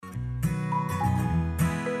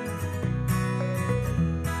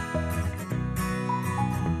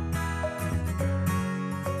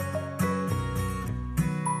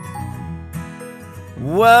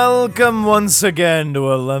Welcome once again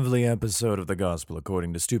to a lovely episode of the Gospel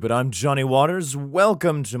According to Stupid. I'm Johnny Waters.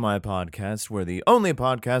 Welcome to my podcast, where the only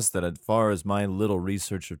podcast that, as far as my little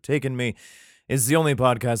research have taken me, is the only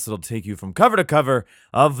podcast that'll take you from cover to cover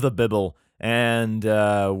of the Bible, and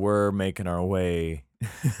we're making our way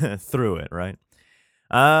through it, right?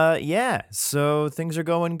 Yeah, so things are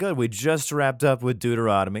going good. We just wrapped up with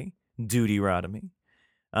Deuteronomy, and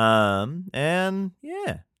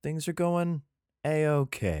yeah, things are going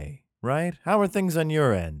A-okay, right? How are things on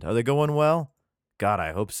your end? Are they going well? God,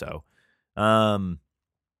 I hope so.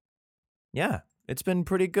 Yeah, it's been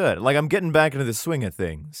pretty good. Like, I'm getting back into the swing of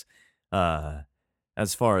things,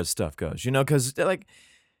 as far as stuff goes, because, like,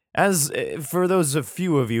 for those a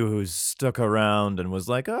few of you who stuck around and was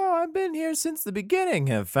like, oh, I've been here since the beginning,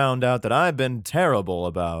 have found out that I've been terrible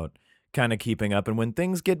about kind of keeping up, and when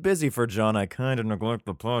things get busy for John, I kind of neglect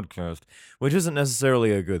the podcast, which isn't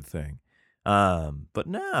necessarily a good thing. But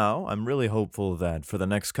now I'm really hopeful that for the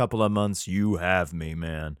next couple of months, you have me,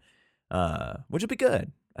 man. Which would be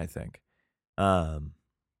good, I think. My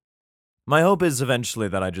hope is eventually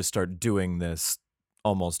that I just start doing this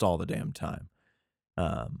almost all the damn time.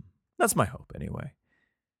 That's my hope anyway.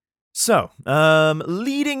 So,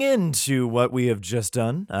 leading into what we have just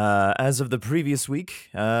done, as of the previous week,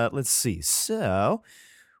 let's see. So,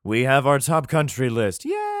 we have our top country list.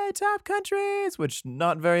 Yay, top countries, which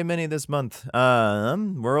not very many this month.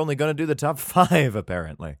 We're only going to do the top 5,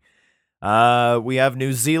 apparently. We have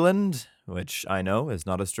New Zealand, which I know is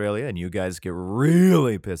not Australia, and you guys get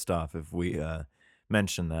really pissed off if we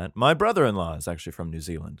mention that. My brother-in-law is actually from New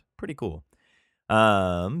Zealand. Pretty cool.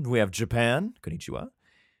 We have Japan, konnichiwa.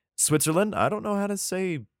 Switzerland, I don't know how to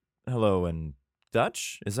say hello in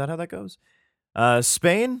Dutch. Is that how that goes?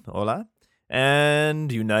 Spain, hola.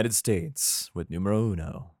 And United States with numero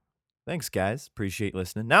uno. Thanks, guys. Appreciate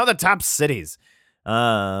listening. Now the top cities.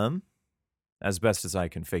 As best as I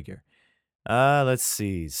can figure. Let's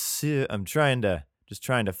see. I'm trying to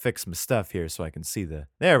fix my stuff here so I can see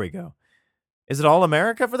there we go. Is it All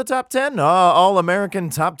America for the top 10? All American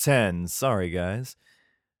top 10. Sorry, guys.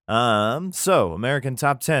 So American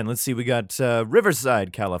top 10. Let's see. We got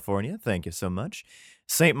Riverside, California. Thank you so much.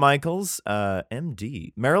 St. Michael's,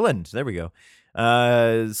 MD, Maryland. There we go.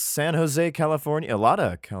 San Jose, California.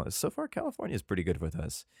 So far, California is pretty good with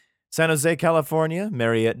us. San Jose, California.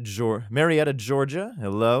 Marietta, Georgia.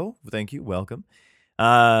 Hello. Thank you. Welcome.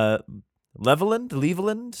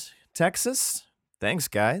 Cleveland, Texas. Thanks,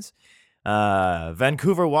 guys.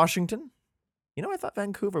 Vancouver, Washington. I thought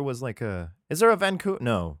Vancouver was like is there a Vancouver?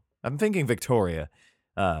 No, I'm thinking Victoria.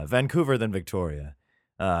 Vancouver, then Victoria.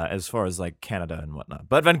 As far as like Canada and whatnot.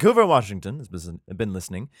 But Vancouver, Washington has been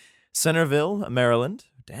listening. Centerville, Maryland.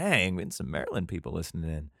 Dang, we had some Maryland people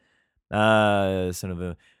listening in.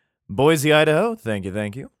 Centerville. Boise, Idaho. Thank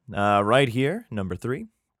you. Right here, number 3.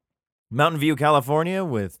 Mountain View, California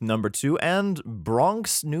with number 2. And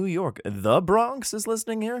Bronx, New York. The Bronx is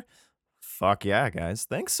listening here. Fuck yeah, guys.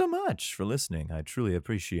 Thanks so much for listening. I truly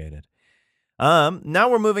appreciate it.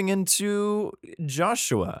 Now we're moving into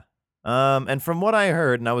Joshua. And from what I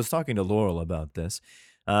heard, and I was talking to Laurel about this,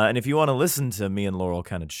 and if you want to listen to me and Laurel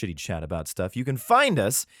kind of chitty chat about stuff, you can find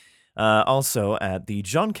us also at the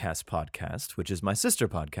Johncast podcast, which is my sister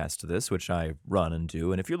podcast to this, which I run and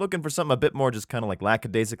do. And if you're looking for something a bit more just kind of like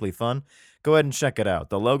lackadaisically fun, go ahead and check it out.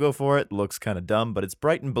 The logo for it looks kind of dumb, but it's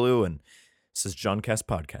bright and blue, and it says Johncast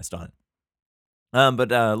podcast on it.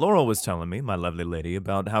 But Laurel was telling me, my lovely lady,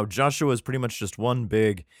 about how Joshua is pretty much just one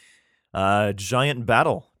big giant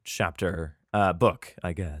battle chapter book,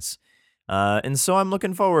 I guess. And so I'm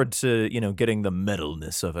looking forward to, getting the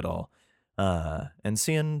metalness of it all. And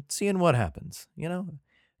seeing what happens,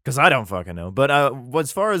 because I don't fucking know. But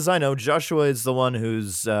as far as I know, Joshua is the one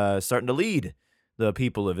who's starting to lead the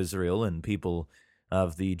people of Israel and people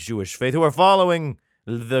of the Jewish faith who are following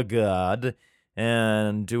the God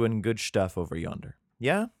and doing good stuff over yonder.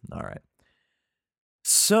 Yeah? All right.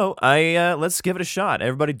 So let's give it a shot.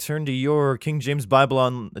 Everybody turn to your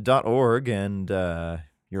KingJamesBible.org and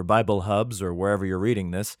your Bible hubs or wherever you're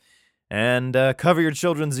reading this. And cover your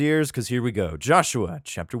children's ears, because here we go. Joshua,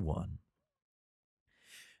 chapter 1.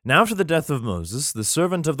 Now after the death of Moses, the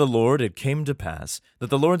servant of the Lord, it came to pass that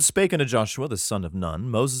the Lord spake unto Joshua, the son of Nun,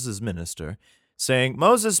 Moses' minister, saying,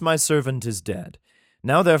 Moses, my servant, is dead.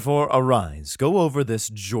 Now therefore arise, go over this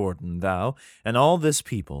Jordan, thou, and all this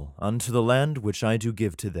people, unto the land which I do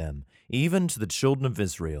give to them, even to the children of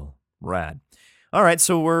Israel. Rad. All right,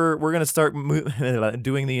 so we're going to start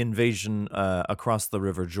doing the invasion across the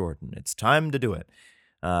River Jordan. It's time to do it.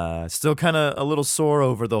 Still kind of a little sore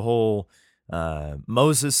over the whole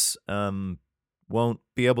Moses won't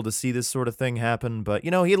be able to see this sort of thing happen, but,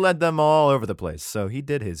 he led them all over the place, so he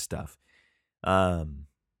did his stuff.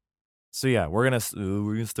 So yeah, we're gonna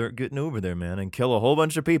start getting over there, man, and kill a whole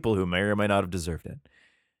bunch of people who may or may not have deserved it.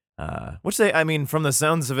 From the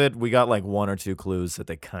sounds of it, we got like one or two clues that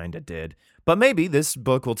they kind of did. But maybe this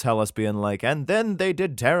book will tell us being like, and then they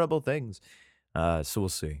did terrible things. So we'll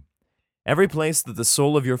see. Every place that the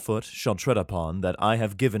sole of your foot shall tread upon, that I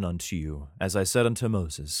have given unto you, as I said unto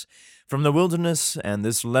Moses, from the wilderness and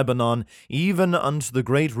this Lebanon, even unto the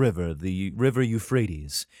great river, the river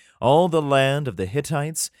Euphrates, all the land of the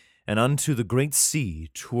Hittites, and unto the great sea,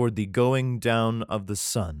 toward the going down of the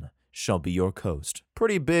sun, shall be your coast.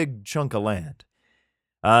 Pretty big chunk of land.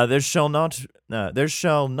 There shall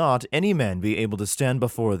not any man be able to stand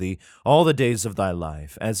before thee all the days of thy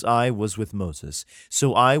life, as I was with Moses.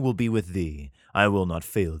 So I will be with thee. I will not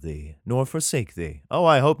fail thee, nor forsake thee. Oh,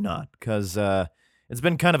 I hope not, because it's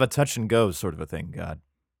been kind of a touch and go sort of a thing, God.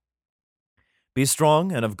 Be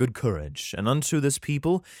strong and of good courage, and unto this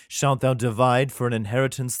people shalt thou divide for an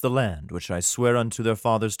inheritance the land, which I swear unto their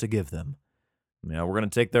fathers to give them. We're going to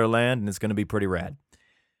take their land, and it's going to be pretty rad.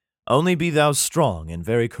 Only be thou strong and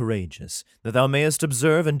very courageous, that thou mayest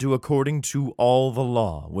observe and do according to all the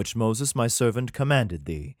law which Moses my servant commanded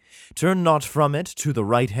thee. Turn not from it to the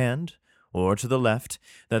right hand or to the left,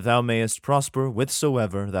 that thou mayest prosper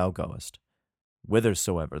whithersoever thou goest.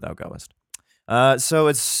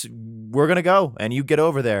 So we're going to go, and you get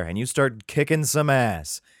over there, and you start kicking some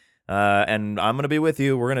ass. And I'm going to be with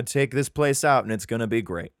you. We're going to take this place out, and it's going to be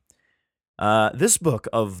great. This book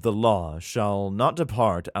of the law shall not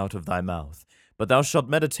depart out of thy mouth, but thou shalt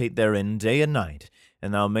meditate therein day and night,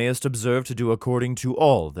 and thou mayest observe to do according to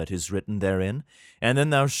all that is written therein, and then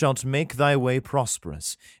thou shalt make thy way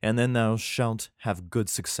prosperous, and then thou shalt have good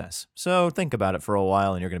success. So think about it for a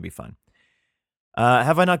while, and you're going to be fine.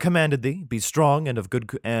 Have I not commanded thee? Be strong and of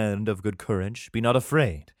good courage. Be not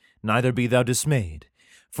afraid, neither be thou dismayed.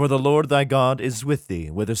 For the Lord thy God is with thee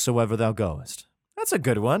whithersoever thou goest. That's a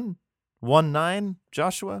good one. 1:9,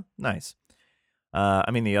 Joshua? Nice.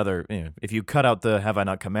 The other, if you cut out the have I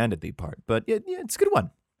not commanded thee part, but it's a good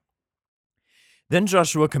one. Then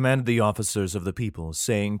Joshua commanded the officers of the people,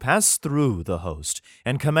 saying, Pass through the host,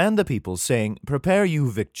 and command the people, saying, Prepare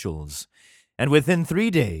you victuals. And within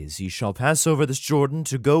 3 days ye shall pass over this Jordan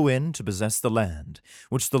to go in to possess the land,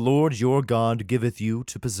 which the Lord your God giveth you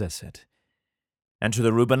to possess it. And to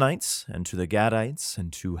the Reubenites, and to the Gadites,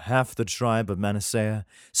 and to half the tribe of Manasseh,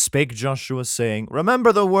 spake Joshua, saying,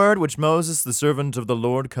 Remember the word which Moses the servant of the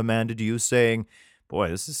Lord commanded you, saying, boy,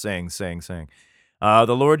 this is saying.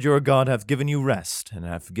 The Lord your God hath given you rest, and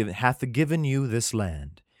hath given you this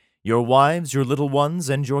land. Your wives, your little ones,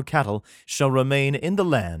 and your cattle shall remain in the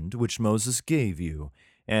land which Moses gave you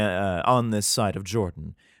on this side of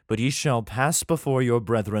Jordan. But ye shall pass before your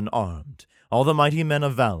brethren armed, all the mighty men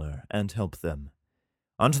of valor, and help them.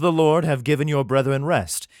 Unto the Lord have given your brethren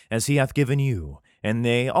rest, as he hath given you, and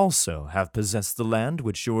they also have possessed the land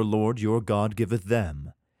which your Lord your God giveth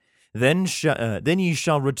them. Then ye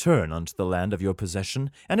shall return unto the land of your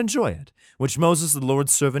possession, and enjoy it, which Moses the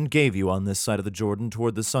Lord's servant gave you on this side of the Jordan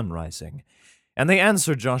toward the sun rising. And they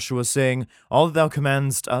answered Joshua, saying, All that thou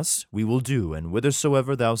commandest us we will do, and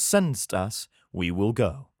whithersoever thou sendest us we will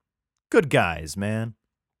go. Good guys, man.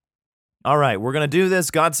 All right, we're going to do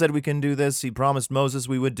this. God said we can do this. He promised Moses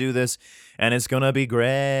we would do this, and it's going to be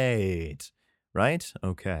great. Right?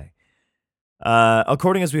 Okay.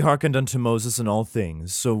 According as we hearkened unto Moses in all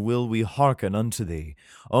things, so will we hearken unto thee.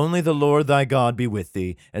 Only the Lord thy God be with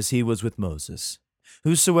thee, as he was with Moses.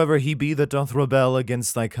 Whosoever he be that doth rebel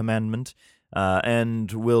against thy commandment,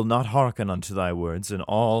 and will not hearken unto thy words in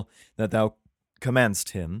all that thou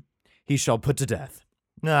commandest him, he shall put to death.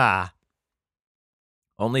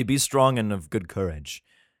 Only be strong and of good courage.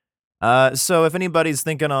 So if anybody's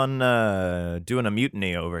thinking on doing a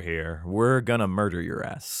mutiny over here, we're gonna murder your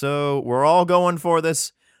ass. So we're all going for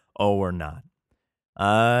this. Oh, we're not.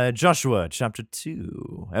 Joshua chapter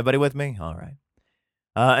 2. Everybody with me? All right.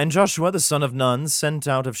 And Joshua the son of Nun sent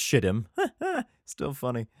out of Shittim, still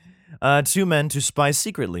funny, 2 men to spy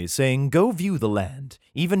secretly, saying, Go view the land,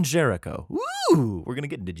 even Jericho. Ooh, we're gonna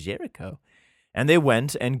get into Jericho. And they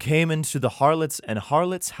went and came into the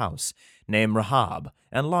harlot's house, named Rahab,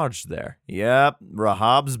 and lodged there. Yep,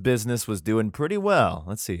 Rahab's business was doing pretty well.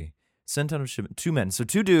 Let's see. Sent out of Shittim, 2 men. So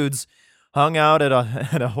 2 dudes hung out at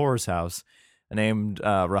a whore's house named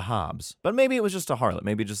Rahab's. But maybe it was just a harlot.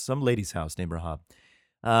 Maybe just some lady's house named Rahab.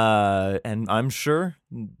 And I'm sure,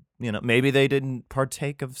 maybe they didn't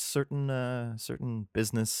partake of certain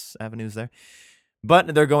business avenues there.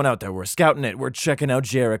 But they're going out there. We're scouting it. We're checking out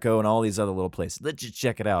Jericho and all these other little places. Let's just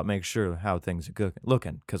check it out. Make sure how things are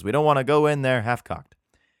looking, because we don't want to go in there half cocked.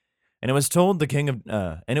 And it was told the king of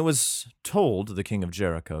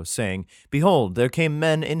Jericho, saying, Behold, there came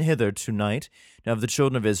men in hither tonight of the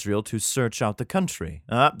children of Israel to search out the country.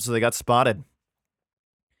 So they got spotted.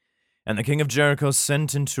 And the king of Jericho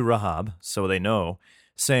sent into Rahab, so they know,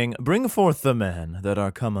 saying, Bring forth the men that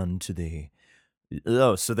are come unto thee.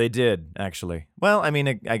 Oh, so they did, actually. Well, I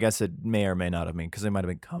mean, I guess it may or may not have been, because they might have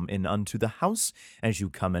been come in unto the house, as you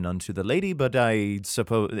come in unto the lady, but I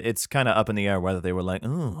suppose it's kind of up in the air whether they were like,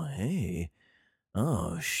 oh, hey,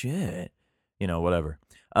 oh, shit, whatever.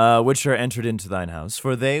 Which are entered into thine house,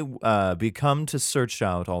 for they be come to search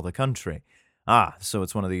out all the country. So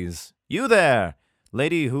it's one of these, you there,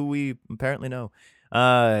 lady who we apparently know.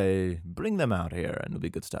 Bring them out here, and it'll be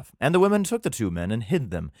good stuff. And the women took the two men, and hid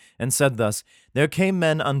them, and said thus, There came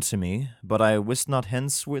men unto me, but I wist not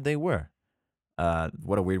hence where they were.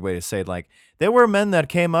 What a weird way to say it. Like, there were men that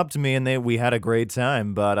came up to me, and we had a great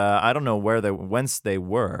time, but I don't know whence they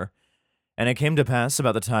were. And it came to pass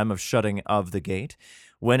about the time of shutting of the gate,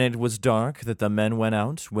 when it was dark, that the men went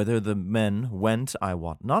out. Whither the men went, I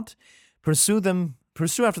wot not. Pursue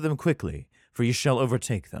after them quickly, for you shall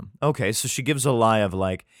overtake them. Okay, so she gives a lie of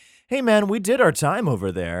like, hey man, we did our time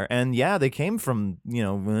over there, and yeah, they came from,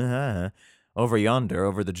 over yonder,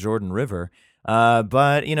 over the Jordan River,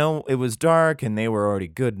 but, it was dark, and they were already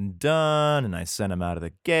good and done, and I sent them out of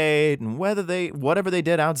the gate, and whatever they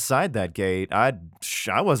did outside that gate, I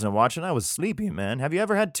wasn't watching, I was sleepy, man. Have you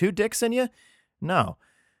ever had two dicks in you? No.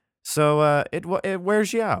 So, it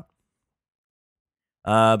wears you out.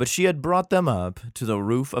 But she had brought them up to the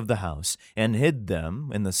roof of the house, and hid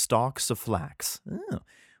them in the stalks of flax,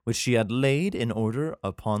 which she had laid in order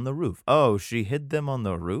upon the roof. Oh, she hid them on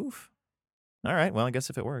the roof? All right, well, I guess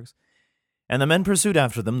if it works. And the men pursued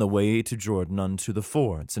after them the way to Jordan unto the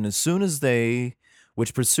fords, and as soon as they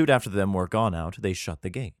which pursued after them were gone out, they shut the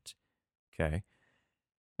gate. Okay.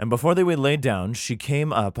 And before they were laid down, she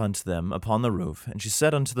came up unto them upon the roof, and she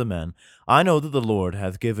said unto the men, I know that the Lord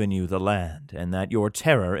hath given you the land, and that your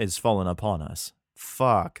terror is fallen upon us.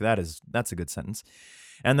 Fuck, that's a good sentence.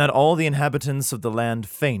 And that all the inhabitants of the land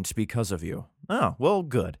faint because of you. Oh, well,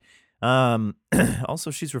 good. Also,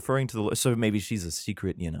 she's referring to the Lord, so maybe she's a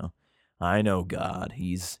secret, I know God.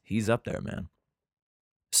 He's up there, man.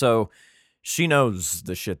 So she knows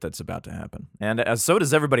the shit that's about to happen, and so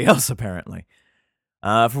does everybody else, apparently.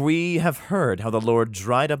 For we have heard how the Lord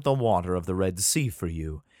dried up the water of the Red Sea for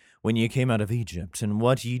you, when ye came out of Egypt, and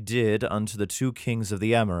what ye did unto the two kings of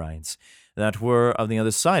the Amorites, that were of the other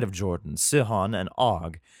side of Jordan, Sihon and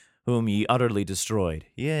Og, whom ye utterly destroyed.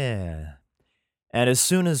 Yeah. And as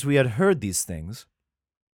soon as we had heard these things,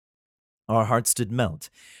 our hearts did melt,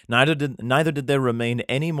 neither did there remain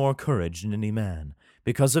any more courage in any man,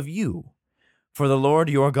 because of you. For the Lord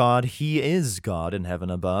your God, he is God in heaven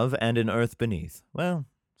above and in earth beneath. Well,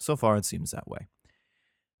 so far it seems that way.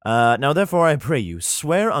 Now therefore I pray you,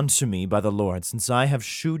 swear unto me by the Lord, since I have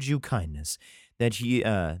shewed you kindness, that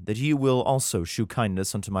ye will also shew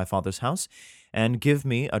kindness unto my father's house, and give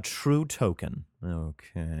me a true token.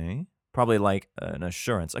 Okay. Probably like an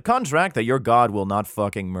assurance. A contract that your God will not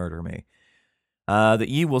fucking murder me. That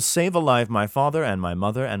ye will save alive my father and my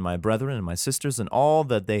mother and my brethren and my sisters and all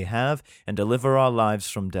that they have, and deliver our lives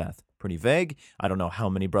from death. Pretty vague. I don't know how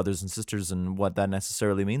many brothers and sisters and what that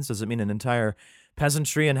necessarily means. Does it mean an entire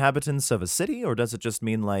peasantry inhabitants of a city, or does it just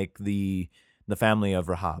mean like the family of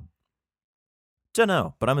Rahab?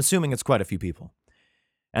 Dunno, but I'm assuming it's quite a few people.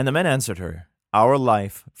 And the men answered her, Our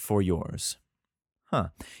life for yours.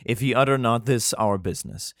 If ye utter not this our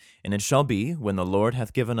business, and it shall be, when the Lord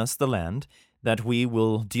hath given us the land, that we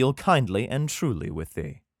will deal kindly and truly with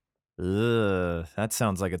thee. That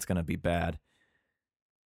sounds like it's going to be bad.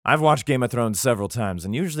 I've watched Game of Thrones several times,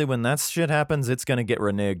 and usually when that shit happens, it's going to get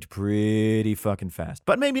reneged pretty fucking fast.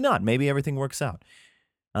 But maybe not. Maybe everything works out.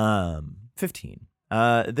 15.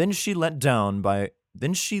 Then she let them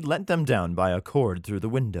down by a cord through the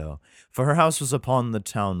window, for her house was upon the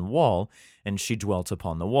town wall, and she dwelt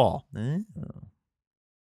upon the wall.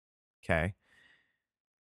 Okay.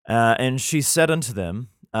 And she said unto them,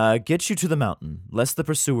 Get you to the mountain, lest the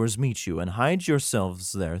pursuers meet you, and hide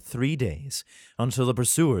yourselves there 3 days, until the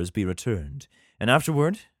pursuers be returned, and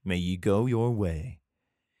afterward may ye go your way.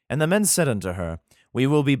 And the men said unto her, We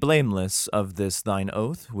will be blameless of this thine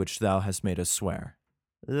oath, which thou hast made us swear.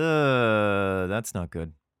 That's not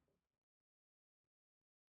good.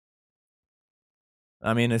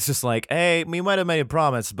 I mean, it's just like, hey, we might have made a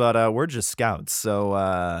promise, but we're just scouts, so,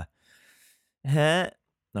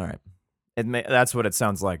 All right. That's what it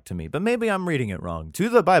sounds like to me, but maybe I'm reading it wrong. To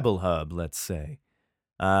the Bible Hub, let's say.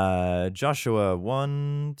 Joshua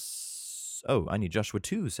 1. Oh, I need Joshua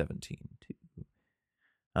 2:17 too.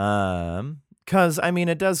 Cause I mean,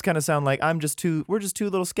 it does kind of sound like we're just two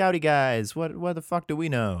little scouty guys. What the fuck do we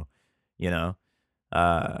know? You know.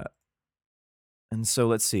 And so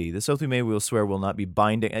let's see. This oath we made, we will swear, will not be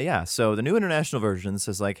binding. Yeah. So the New International Version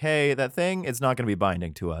says like, hey, that thing, it's not going to be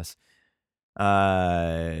binding to us.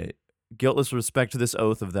 Guiltless with respect to this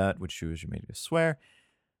oath of that which you made to swear.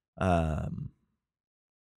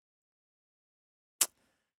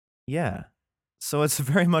 Yeah. So it's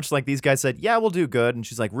very much like these guys said, yeah, we'll do good. And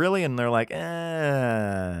she's like, really? And they're like, not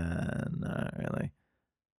really.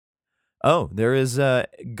 Oh, there is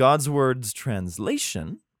God's Word's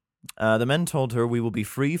translation. The men told her, we will be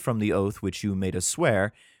free from the oath which you made us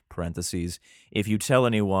swear, parentheses, if you tell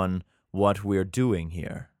anyone what we're doing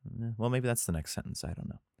here. Well, maybe that's the next sentence. I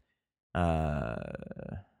don't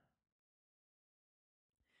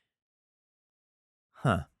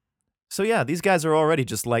know. So yeah, these guys are already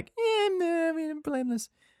just like, blameless.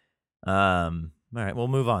 All right, we'll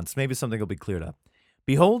move on. So maybe something will be cleared up.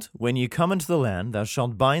 Behold, when you come into the land, thou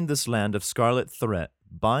shalt bind this land of scarlet thread.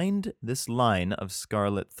 Bind this line of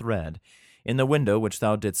scarlet thread in the window which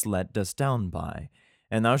thou didst let us down by.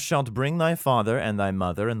 And thou shalt bring thy father and thy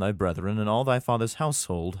mother and thy brethren and all thy father's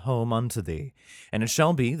household home unto thee. And it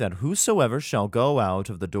shall be that whosoever shall go out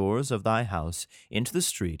of the doors of thy house into the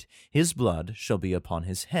street, his blood shall be upon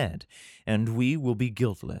his head, and we will be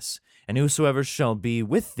guiltless. And whosoever shall be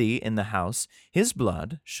with thee in the house, his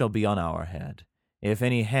blood shall be on our head, if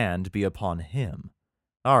any hand be upon him.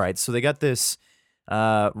 All right, so they got this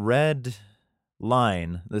red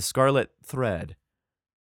line, the scarlet thread,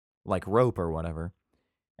 like rope or whatever,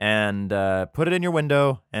 and put it in your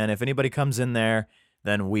window, and if anybody comes in there,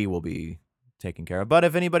 then we will be taken care of. But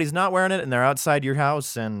if anybody's not wearing it and they're outside your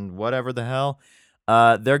house and whatever the hell,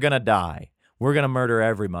 they're going to die. We're going to murder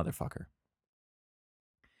every motherfucker.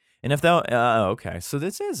 And if thou, okay, so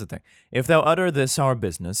this is the thing. If thou utter this our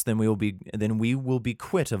business, then we will be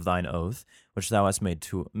quit of thine oath, which thou hast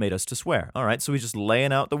made us to swear. All right, so he's just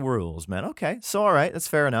laying out the rules, man. Okay, so all right, that's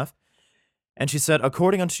fair enough. And she said,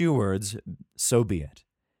 according unto your words, so be it.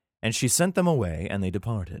 And she sent them away, and they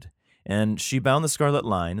departed. And she bound the scarlet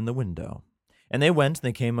line in the window. And they went, and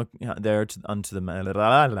they came there unto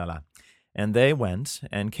the and they went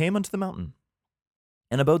and came unto the mountain,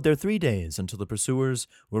 and abode there 3 days until the pursuers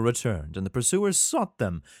were returned. And the pursuers sought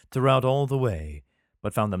them throughout all the way,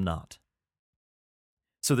 but found them not.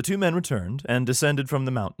 So the two men returned, and descended from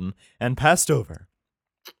the mountain, and passed over,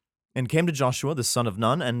 and came to Joshua the son of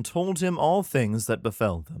Nun, and told him all things that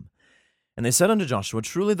befell them. And they said unto Joshua,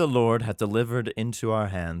 truly the Lord hath delivered into our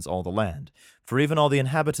hands all the land, for even all the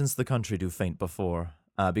inhabitants of the country do faint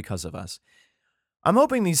because of us. I'm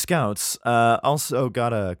hoping these scouts also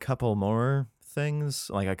got a couple more things,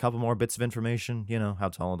 like a couple more bits of information, how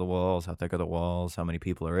tall are the walls, how thick are the walls, how many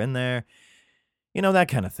people are in there, that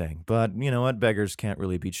kind of thing. But you know what, beggars can't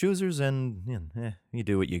really be choosers, and you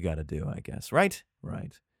do what you gotta do, I guess, right?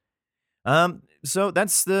 Right. So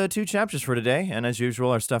that's the 2 chapters for today, and as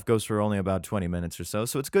usual, our stuff goes for only about 20 minutes or so,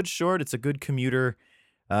 so it's good short, it's a good commuter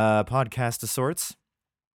podcast of sorts.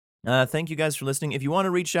 Thank you guys for listening. If you want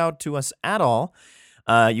to reach out to us at all,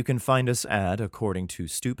 you can find us at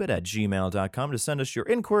accordingtostupid@gmail.com to send us your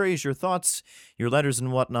inquiries, your thoughts, your letters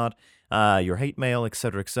and whatnot, your hate mail,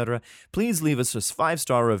 etc., etc. Please leave us a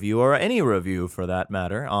 5-star review, or any review for that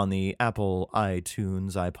matter, on the Apple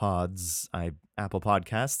iTunes, iPods, Apple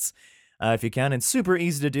Podcasts. If you can, it's super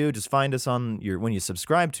easy to do. Just find us when you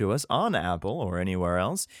subscribe to us on Apple or anywhere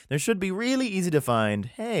else. There should be really easy to find,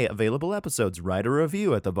 hey, available episodes, write a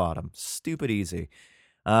review at the bottom. Stupid easy.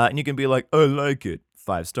 And you can be like, I like it.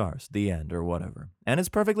 5 stars, the end, or whatever. And it's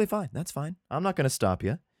perfectly fine. That's fine. I'm not going to stop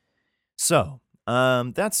you. So, I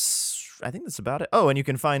think that's about it. Oh, and you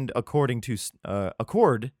can find Accord to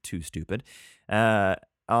Stupid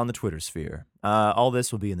on the Twitter sphere. All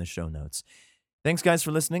this will be in the show notes. Thanks, guys,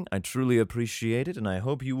 for listening. I truly appreciate it, and I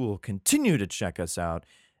hope you will continue to check us out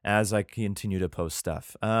as I continue to post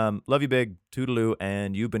stuff. Love you big, toodaloo,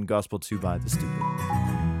 and you've been gospeled to by the stupid.